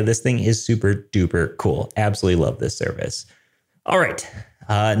me tell you, this thing is super duper cool. Absolutely love this service. All right.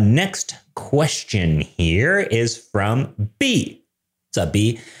 Next question here is from B. What's up,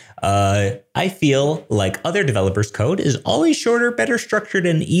 B? I feel like other developers' code is always shorter, better structured,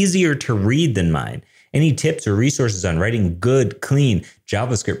 and easier to read than mine. Any tips or resources on writing good, clean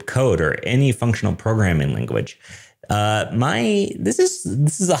JavaScript code or any functional programming language? This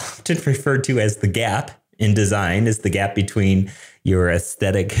is often referred to as the gap in design, is the gap between your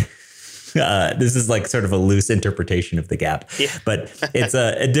aesthetic. This is like sort of a loose interpretation of the gap, but it's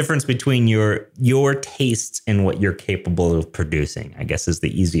a difference between your tastes and what you're capable of producing, I guess is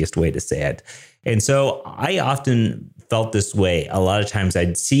the easiest way to say it. And so I often felt this way. A lot of times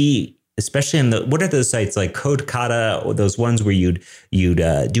I'd see, especially in what are those sites like Codekata, or those ones where you'd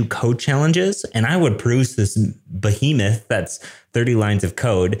do code challenges, and I would produce this behemoth that's 30 lines of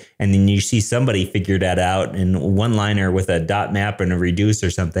code, and then you see somebody figure that out in one liner with a dot map and a reduce or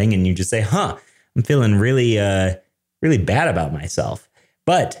something, and you just say, I'm feeling really bad about myself.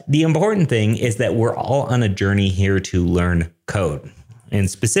 But the important thing is that we're all on a journey here to learn code. And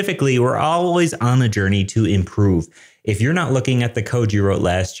specifically, we're always on a journey to improve. If you're not looking at the code you wrote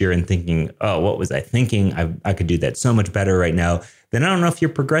last year and thinking, oh, what was I thinking? I could do that so much better right now. Then I don't know if you're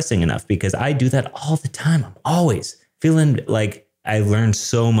progressing enough, because I do that all the time. I'm always feeling like I've learned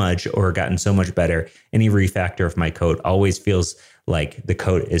so much or gotten so much better. Any refactor of my code always feels like the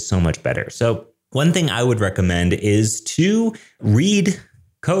code is so much better. So one thing I would recommend is to read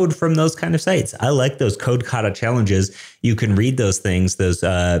code from those kind of sites. I like those Codekata challenges. You can read those things,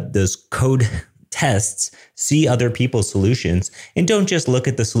 those code tests, see other people's solutions, and don't just look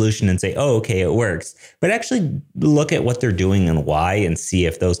at the solution and say, oh, okay, it works, but actually look at what they're doing and why, and see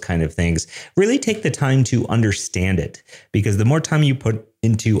if those kind of things really take the time to understand it. Because the more time you put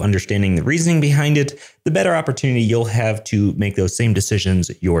into understanding the reasoning behind it, the better opportunity you'll have to make those same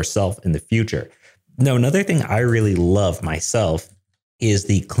decisions yourself in the future. Now, another thing I really love myself is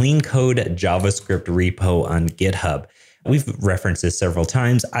the clean code JavaScript repo on GitHub. We've referenced this several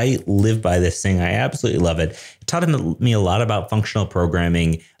times. I live by this thing. I absolutely love it. It taught me a lot about functional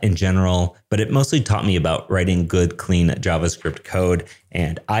programming in general, but it mostly taught me about writing good, clean JavaScript code.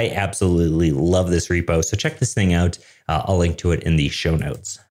 And I absolutely love this repo. So check this thing out. I'll link to it in the show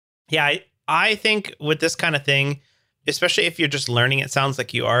notes. Yeah, I think with this kind of thing, especially if you're just learning, it sounds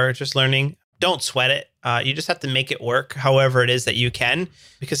like you are just learning, don't sweat it. You just have to make it work however it is that you can.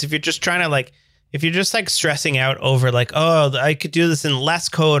 Because if you're just trying to if you're just stressing out over oh, I could do this in less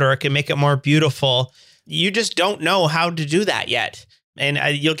code or I can make it more beautiful, you just don't know how to do that yet. And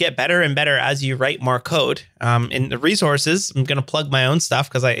you'll get better and better as you write more code. And the resources, I'm going to plug my own stuff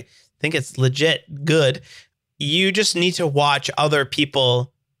because I think it's legit good. You just need to watch other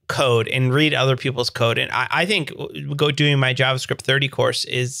people code and read other people's code. And I think doing my JavaScript 30 course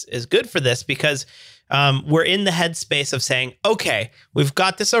is good for this, because we're in the headspace of saying, okay, we've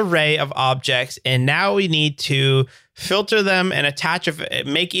got this array of objects and now we need to filter them and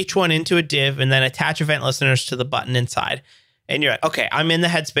make each one into a div and then attach event listeners to the button inside. And you're like, okay, I'm in the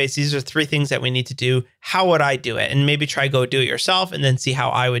headspace. These are 3 things that we need to do. How would I do it? And maybe go do it yourself and then see how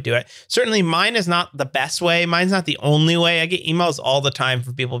I would do it. Certainly mine is not the best way. Mine's not the only way. I get emails all the time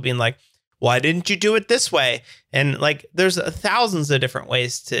from people being like, why didn't you do it this way? And there's thousands of different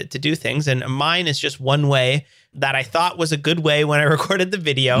ways to do things. And mine is just one way that I thought was a good way when I recorded the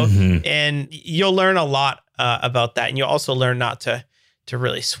video. Mm-hmm. And you'll learn a lot about that. And you'll also learn not to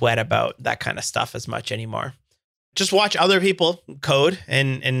really sweat about that kind of stuff as much anymore. Just watch other people code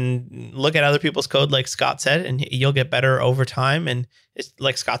and look at other people's code, like Scott said, and you'll get better over time. And it's,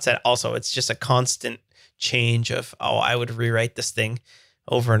 like Scott said, also, it's just a constant change of, oh, I would rewrite this thing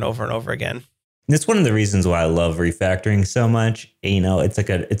over and over and over again. That's one of the reasons why I love refactoring so much.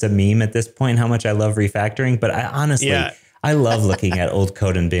 It's a meme at this point, how much I love refactoring. But I honestly, I love looking at old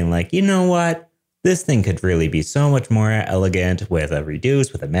code and being like, you know what? This thing could really be so much more elegant with a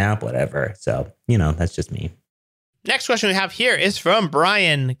reduce, with a map, whatever. So, that's just me. Next question we have here is from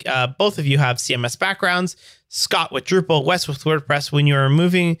Brian. Both of you have CMS backgrounds. Scott with Drupal, Wes with WordPress. When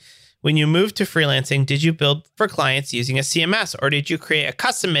you moved to freelancing, did you build for clients using a CMS, or did you create a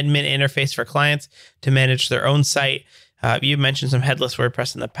custom admin interface for clients to manage their own site? You mentioned some headless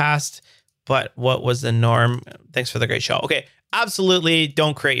WordPress in the past, but what was the norm? Thanks for the great show. Okay, absolutely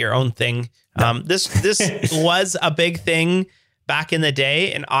don't create your own thing. This was a big thing back in the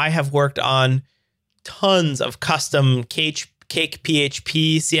day, and I have worked on tons of custom cake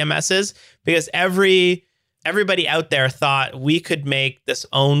PHP CMSs because everybody out there thought we could make this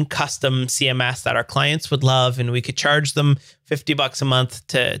own custom CMS that our clients would love, and we could charge them $50 a month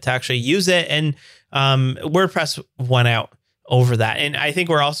to actually use it. And WordPress won out over that. And I think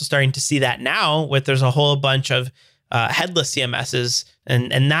we're also starting to see that now with there's a whole bunch of headless CMSs,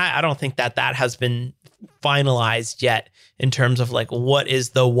 and that I don't think that has been finalized yet in terms of like what is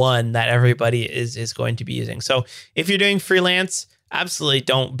the one that everybody is going to be using. So if you're doing freelance, absolutely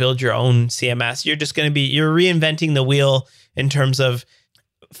don't build your own CMS. You're just going to you're reinventing the wheel in terms of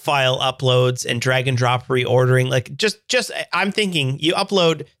file uploads and drag and drop reordering. Like just I'm thinking you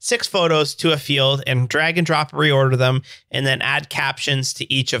upload 6 photos to a field and drag and drop reorder them and then add captions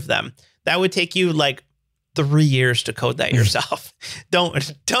to each of them. That would take you like 3 years to code that yourself. Don't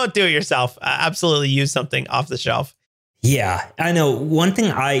do it yourself. Absolutely use something off the shelf. Yeah, I know. One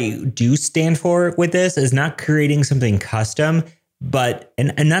thing I do stand for with this is not creating something custom, but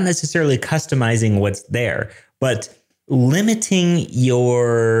and not necessarily customizing what's there, but limiting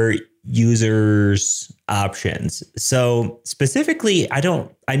your users' options. So specifically, I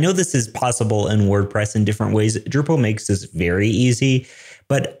know this is possible in WordPress in different ways. Drupal makes this very easy,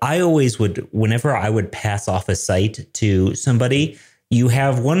 but I always whenever I would pass off a site to somebody, you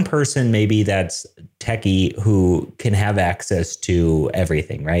have one person maybe that's techie who can have access to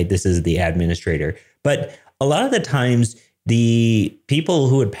everything, right? This is the administrator. But a lot of the times, the people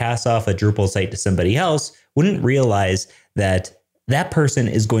who would pass off a Drupal site to somebody else wouldn't realize that that person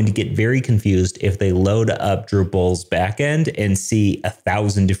is going to get very confused if they load up Drupal's backend and see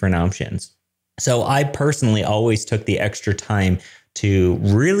 1,000 different options. So I personally always took the extra time to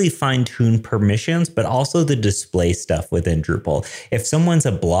really fine-tune permissions, but also the display stuff within Drupal. If someone's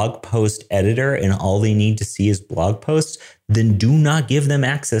a blog post editor and all they need to see is blog posts, then do not give them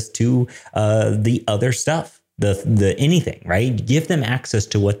access to the other stuff. The anything, right? Give them access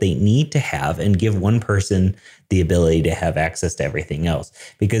to what they need to have and give one person the ability to have access to everything else,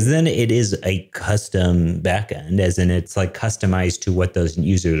 because then it is a custom backend, as in it's like customized to what those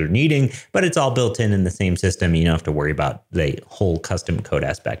users are needing, but it's all built in the same system. You don't have to worry about the whole custom code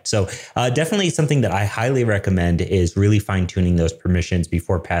aspect. So definitely something that I highly recommend is really fine tuning those permissions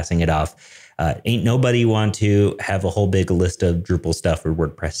before passing it off. Ain't nobody want to have a whole big list of Drupal stuff or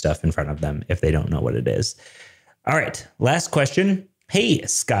WordPress stuff in front of them if they don't know what it is. All right, last question. Hey,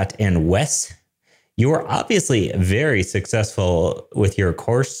 Scott and Wes, you're obviously very successful with your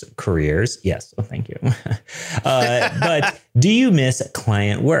course careers. Yes, well, thank you. But do you miss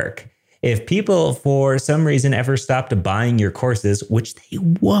client work? If people, for some reason, ever stopped buying your courses, which they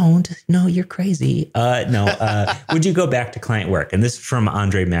won't, no, you're crazy. Would you go back to client work? And this is from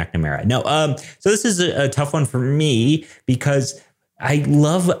Andre McNamara. No, so this is a tough one for me because I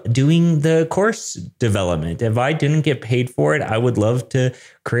love doing the course development. If I didn't get paid for it, I would love to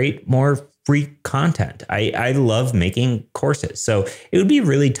create more free content. I love making courses. So it would be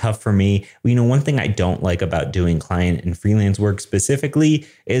really tough for me. You know, one thing I don't like about doing client and freelance work specifically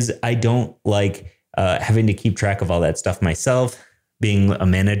is I don't like having to keep track of all that stuff myself, being a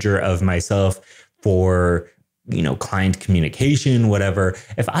manager of myself for client communication, whatever.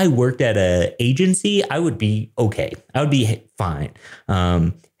 If I worked at an agency, I would be okay. I would be fine.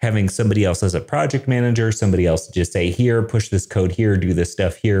 Having somebody else as a project manager, somebody else to just say, here, push this code here, do this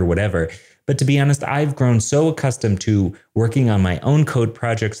stuff here, whatever. But to be honest, I've grown so accustomed to working on my own code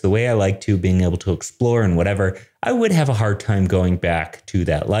projects the way I like to, being able to explore and whatever, I would have a hard time going back to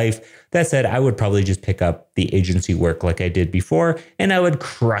that life. That said, I would probably just pick up the agency work like I did before, and I would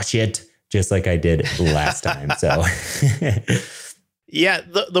crush it just like I did last time. So yeah,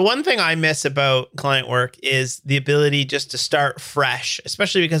 the one thing I miss about client work is the ability just to start fresh,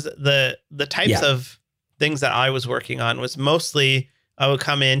 especially because the types of things that I was working on was mostly I would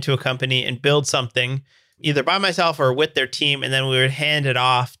come into a company and build something either by myself or with their team, and then we would hand it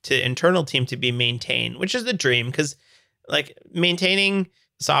off to internal team to be maintained, which is the dream because like maintaining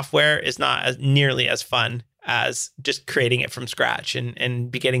software is not nearly as fun as just creating it from scratch and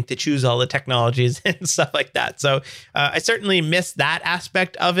be getting to choose all the technologies and stuff like that. So I certainly miss that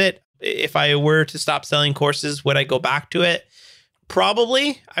aspect of it. If I were to stop selling courses, would I go back to it?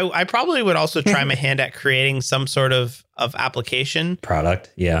 Probably. I probably would also try my hand at creating some sort of application.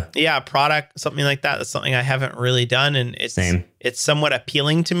 Product. Yeah. Yeah. Product, something like that. That's something I haven't really done. And it's somewhat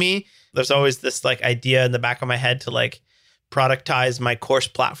appealing to me. There's always this like idea in the back of my head to like productize my course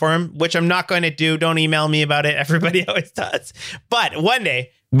platform, which I'm not going to do. Don't email me about it. Everybody always does. But one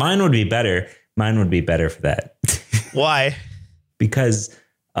day. Mine would be better. Mine would be better for that. Why? Because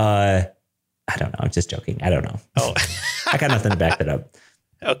I don't know. I'm just joking. I don't know. Oh. I got nothing to back that up.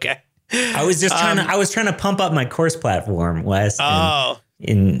 Okay. I was just trying to pump up my course platform, Wes. Oh.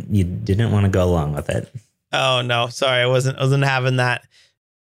 And you didn't want to go along with it. Oh no, sorry. I wasn't having that.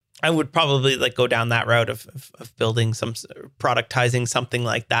 I would probably like go down that route of building productizing something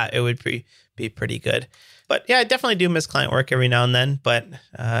like that. It would be pretty good. But yeah, I definitely do miss client work every now and then, but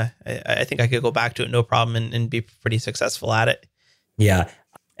I think I could go back to it no problem and be pretty successful at it. Yeah.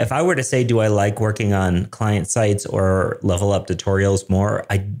 If I were to say, do I like working on client sites or level up tutorials more?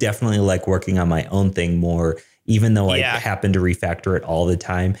 I definitely like working on my own thing more, even though I happen to refactor it all the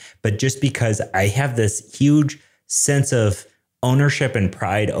time. But just because I have this huge sense of ownership and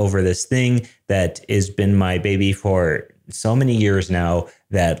pride over this thing that has been my baby for so many years now,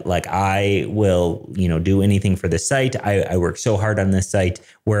 that like I will, do anything for the site. I work so hard on this site.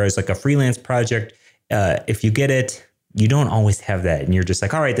 Whereas like a freelance project, if you get it, you don't always have that. And you're just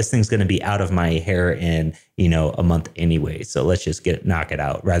like, all right, this thing's going to be out of my hair in, a month anyway. So let's just knock it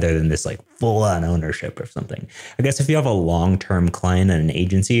out, rather than this like full on ownership or something. I guess if you have a long-term client at an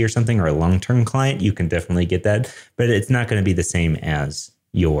agency or something, or a long-term client, you can definitely get that, but it's not going to be the same as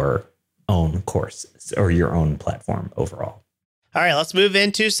your own course or your own platform overall. All right, let's move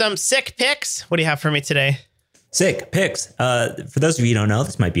into some sick picks. What do you have for me today? Sick picks. For those of you who don't know,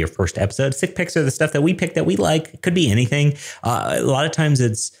 this might be your first episode. Sick picks are the stuff that we pick that we like. It could be anything. A lot of times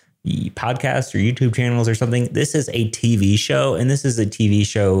it's podcasts or YouTube channels or something. This is a TV show, and this is a TV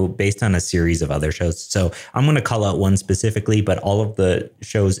show based on a series of other shows. So I'm going to call out one specifically, but all of the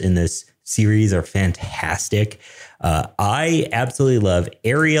shows in this series are fantastic. I absolutely love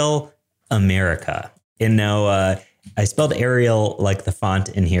Ariel America. And now I spelled Ariel like the font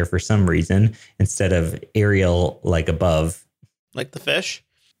in here for some reason, instead of Ariel like above. Like the fish?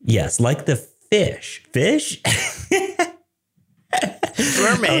 Yes, like the fish. Fish?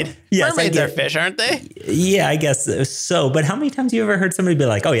 Mermaid. Yes, mermaids are fish, aren't they? Yeah, I guess so. But how many times have you ever heard somebody be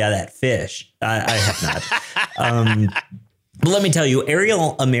like, oh, yeah, that fish? I have not. But let me tell you,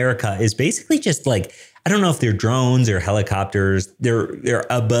 Ariel America is basically just like, I don't know if they're drones or helicopters. They're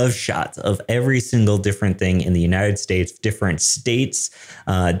above shots of every single different thing in the United States, different states,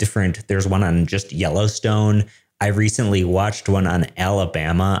 There's one on just Yellowstone. I recently watched one on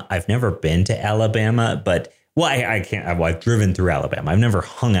Alabama. I've never been to Alabama, but I can't. I've driven through Alabama. I've never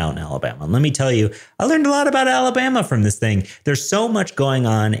hung out in Alabama. And let me tell you, I learned a lot about Alabama from this thing. There's so much going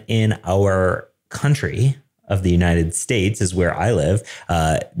on in our country of the United States, is where I live.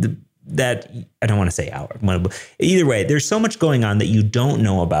 That I don't want to say our. Either way, there's so much going on that you don't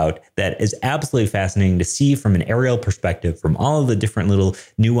know about that is absolutely fascinating to see from an aerial perspective, from all of the different little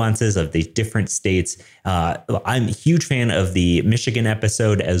nuances of the different states. I'm a huge fan of the Michigan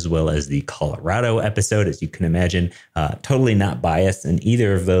episode as well as the Colorado episode, as you can imagine. Totally not biased in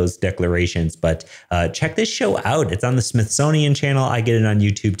either of those declarations, but check this show out. It's on the Smithsonian Channel. I get it on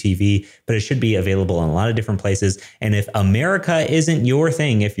YouTube TV, but it should be available in a lot of different places. And if America isn't your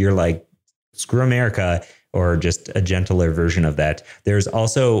thing, if you're like, screw America, or just a gentler version of that, there's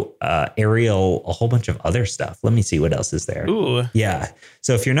also Ariel, a whole bunch of other stuff. Let me see what else is there. Ooh. Yeah.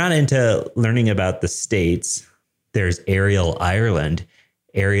 So if you're not into learning about the states, there's Ariel Ireland,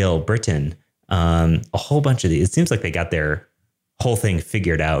 Ariel Britain, a whole bunch of these. It seems like they got their whole thing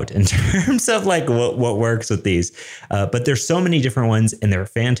figured out in terms of like what works with these. But there's so many different ones, and they're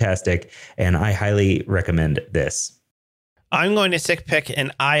fantastic. And I highly recommend this. I'm going to sick pick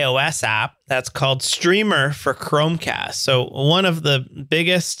an iOS app that's called Streamer for Chromecast. So one of the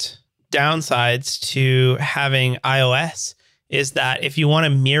biggest downsides to having iOS is that if you want to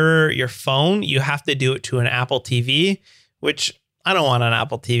mirror your phone, you have to do it to an Apple TV, which I don't want an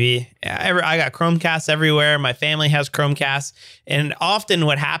Apple TV. I got Chromecasts everywhere. My family has Chromecasts. And often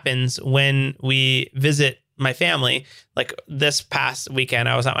what happens when we visit my family, like this past weekend,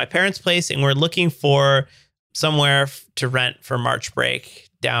 I was at my parents' place and we're looking for somewhere to rent for March break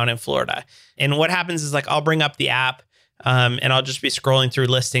down in Florida. And what happens is like, I'll bring up the app and I'll just be scrolling through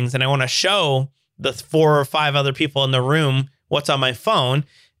listings, and I want to show the 4 or 5 other people in the room what's on my phone.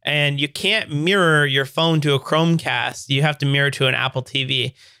 And you can't mirror your phone to a Chromecast. You have to mirror to an Apple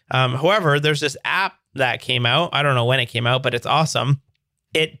TV. However, there's this app that came out. I don't know when it came out, but it's awesome.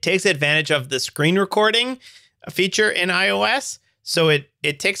 It takes advantage of the screen recording feature in iOS. So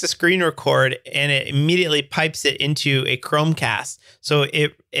it takes a screen record and it immediately pipes it into a Chromecast. So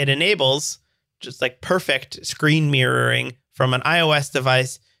it enables just like perfect screen mirroring from an iOS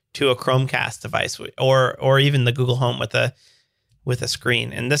device to a Chromecast device, or even the Google Home with a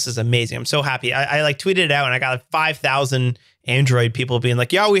screen. And this is amazing. I'm so happy. I like tweeted it out and I got like 5,000 Android people being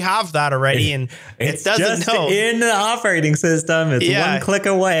like, yeah, we have that already. And it doesn't just know. In the operating system. It's one click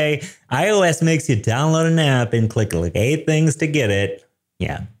away. iOS makes you download an app and click like 8 things to get it.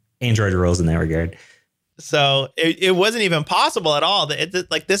 Yeah. Android rules in that regard. So it wasn't even possible at all.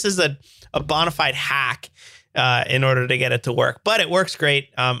 Like this is a bona fide hack in order to get it to work, but it works great.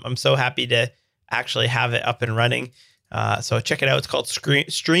 I'm so happy to actually have it up and running. So check it out. It's called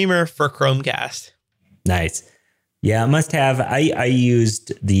Streamer for Chromecast. Nice. Yeah, must have. I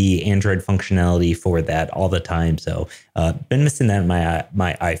used the Android functionality for that all the time. So been missing that in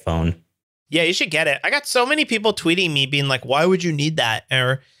my iPhone. Yeah, you should get it. I got so many people tweeting me being like, why would you need that?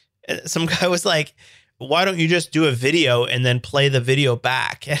 Or some guy was like, why don't you just do a video and then play the video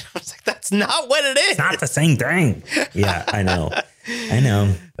back? And I was like, that's not what it is. It's not the same thing. Yeah, I know.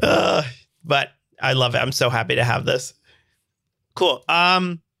 But I love it. I'm so happy to have this. Cool.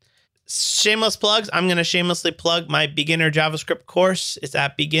 Shameless plugs. I'm going to shamelessly plug my beginner JavaScript course. It's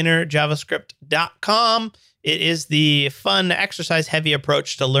at beginnerjavascript.com. It is the fun, exercise-heavy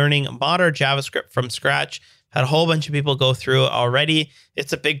approach to learning modern JavaScript from scratch. Had a whole bunch of people go through it already.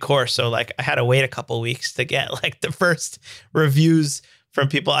 It's a big course, so like I had to wait a couple of weeks to get like the first reviews from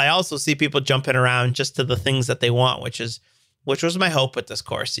people. I also see people jumping around just to the things that they want, which was my hope with this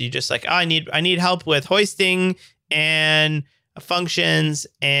course. So you just like, oh, I need help with hoisting and functions,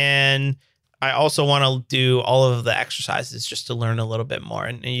 and I also want to do all of the exercises just to learn a little bit more.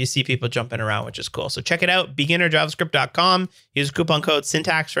 And you see people jumping around, which is cool. So check it out, beginnerjavascript.com. Use coupon code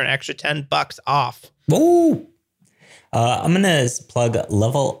syntax for an extra $10 off. Woo! I'm going to plug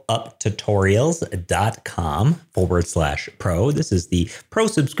leveluptutorials.com/pro. This is the pro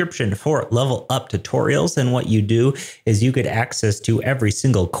subscription for Level Up Tutorials. And what you do is you get access to every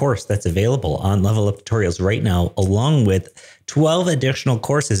single course that's available on Level Up Tutorials right now, along with 12 additional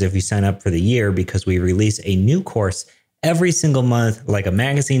courses if you sign up for the year, because we release a new course every single month, like a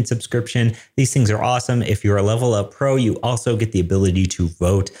magazine subscription. These things are awesome. If you're a Level Up Pro, you also get the ability to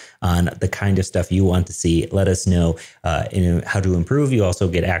vote on the kind of stuff you want to see. Let us know how to improve. You also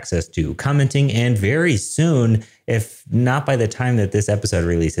get access to commenting, and very soon, if not by the time that this episode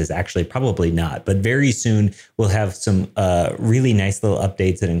releases, actually probably not, but very soon we'll have some really nice little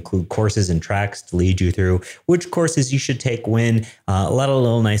updates that include courses and tracks to lead you through which courses you should take when. A lot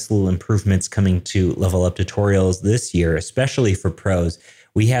of nice little improvements coming to Level Up Tutorials this year, especially for pros.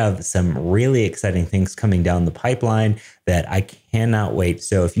 We have some really exciting things coming down the pipeline that I cannot wait.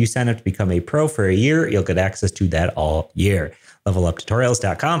 So if you sign up to become a pro for a year, you'll get access to that all year.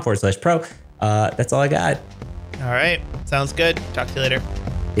 leveluptutorials.com/pro. That's all I got. All right. Sounds good. Talk to you later.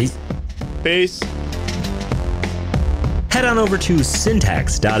 Peace. Peace. Head on over to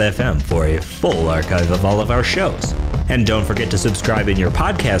syntax.fm for a full archive of all of our shows. And don't forget to subscribe in your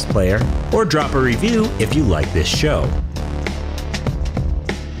podcast player or drop a review if you like this show.